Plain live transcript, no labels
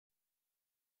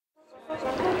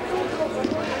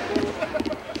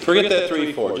Forget that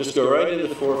 3/4. Just go right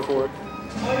into 4/4.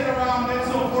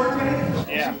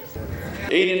 Yeah.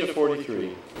 8 into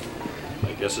 43.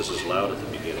 I guess this is loud at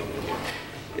the beginning.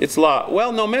 It's loud.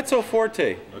 Well, no, mezzo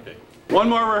forte. Okay. One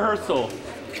more rehearsal.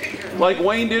 Like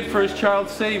Wayne did for his child,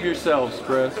 save yourselves,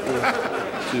 Chris.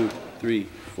 2, 3,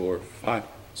 4, 5,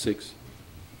 6.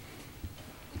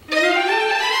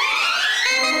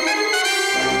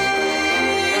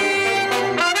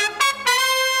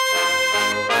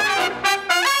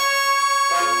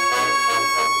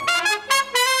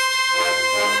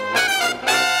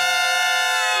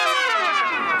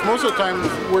 Most of the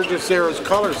time, we're just there as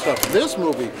color stuff. This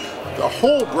movie, the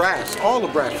whole brass, all the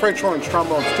brass, French horns,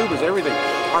 trombones, tubas, everything,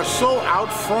 are so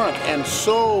out front and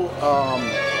so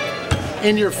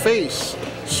in your face,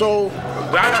 so...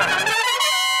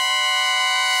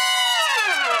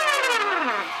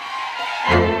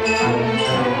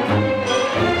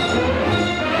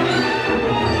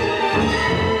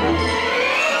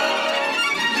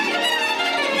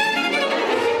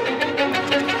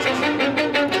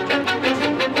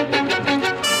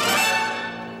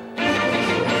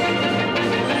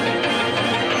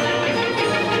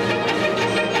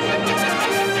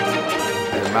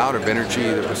 amount of energy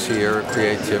that was here,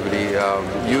 creativity,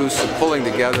 use of pulling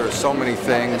together so many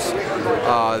things,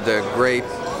 the great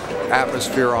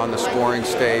atmosphere on the scoring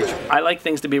stage. I like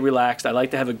things to be relaxed. I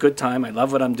like to have a good time. I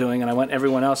love what I'm doing, and I want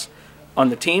everyone else on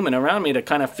the team and around me to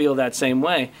kind of feel that same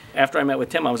way. After I met with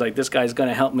Tim, I was like, this guy's going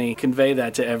to help me convey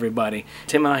that to everybody.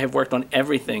 Tim and I have worked on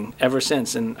everything ever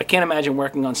since, and I can't imagine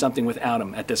working on something without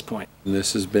him at this point.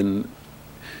 This has been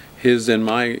his and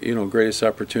my, greatest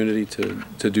opportunity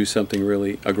to do something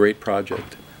really, a great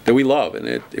project that we love, and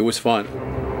it was fun.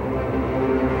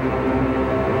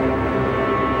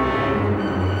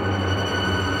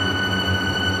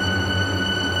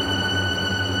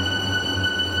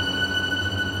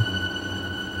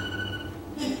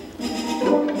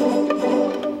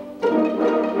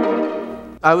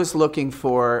 I was looking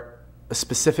for a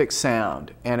specific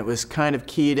sound, and it was kind of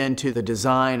keyed into the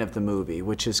design of the movie,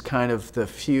 which is kind of the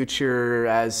future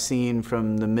as seen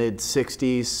from the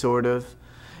mid-60s, sort of.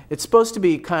 It's supposed to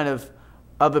be kind of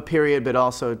a period, but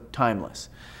also timeless.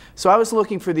 So I was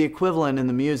looking for the equivalent in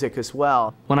the music as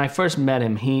well. When I first met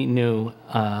him, he knew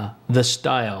the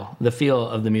style, the feel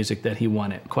of the music that he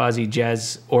wanted,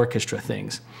 quasi-jazz orchestra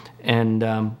things.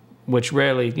 And which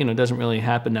rarely, doesn't really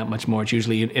happen that much more. It's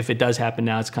usually, if it does happen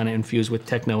now, it's kind of infused with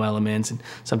techno elements and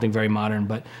something very modern.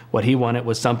 But what he wanted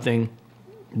was something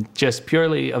just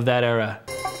purely of that era.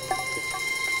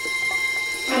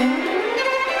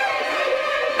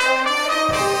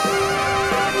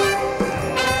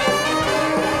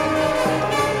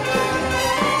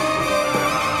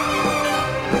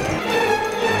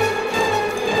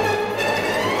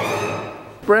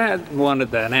 Brad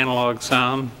wanted that analog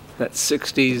sound, that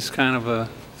 60s kind of a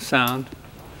sound.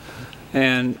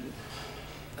 And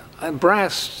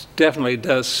brass definitely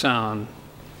does sound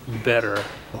better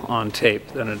on tape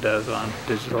than it does on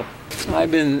digital.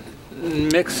 I've been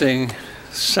mixing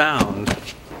sound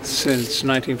since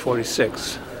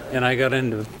 1946, and I got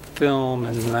into film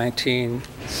in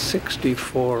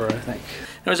 1964, I think.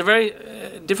 There was a very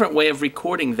different way of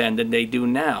recording then than they do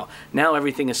now. Now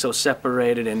everything is so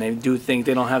separated, and they do things,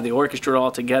 they don't have the orchestra all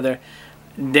together.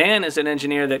 Dan is an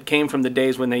engineer that came from the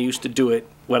days when they used to do it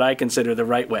what I consider the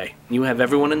right way. You have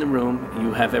everyone in the room,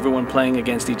 you have everyone playing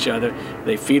against each other,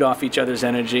 they feed off each other's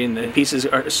energy, and the pieces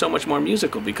are so much more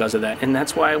musical because of that. And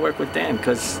that's why I work with Dan,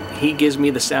 because he gives me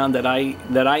the sound that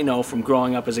I know from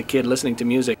growing up as a kid listening to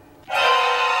music.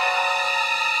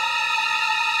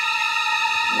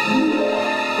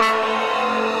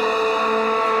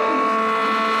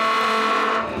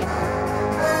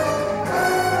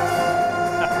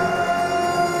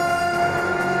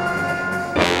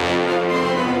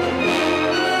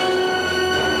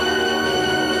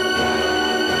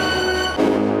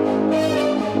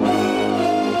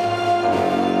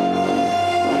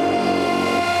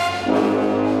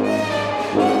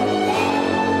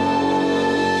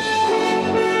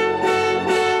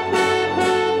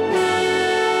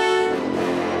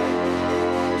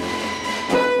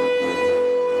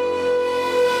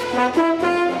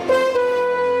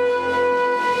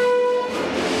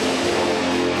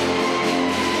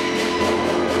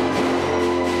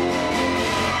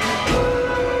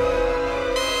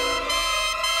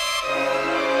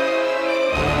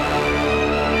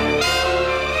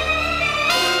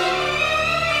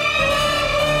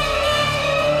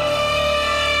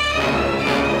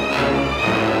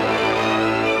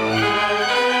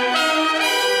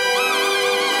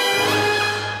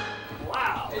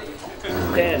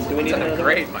 Dan, again. Do we need another?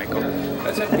 Great, Michael.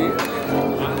 That's a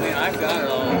beautiful. I mean, I've got it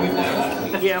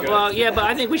all. Yeah, well, yeah, but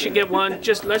I think we should get one.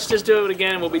 Let's just do it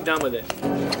again and we'll be done with it.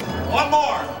 One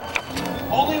more.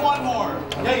 Only one more.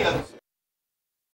 Yeah, yeah.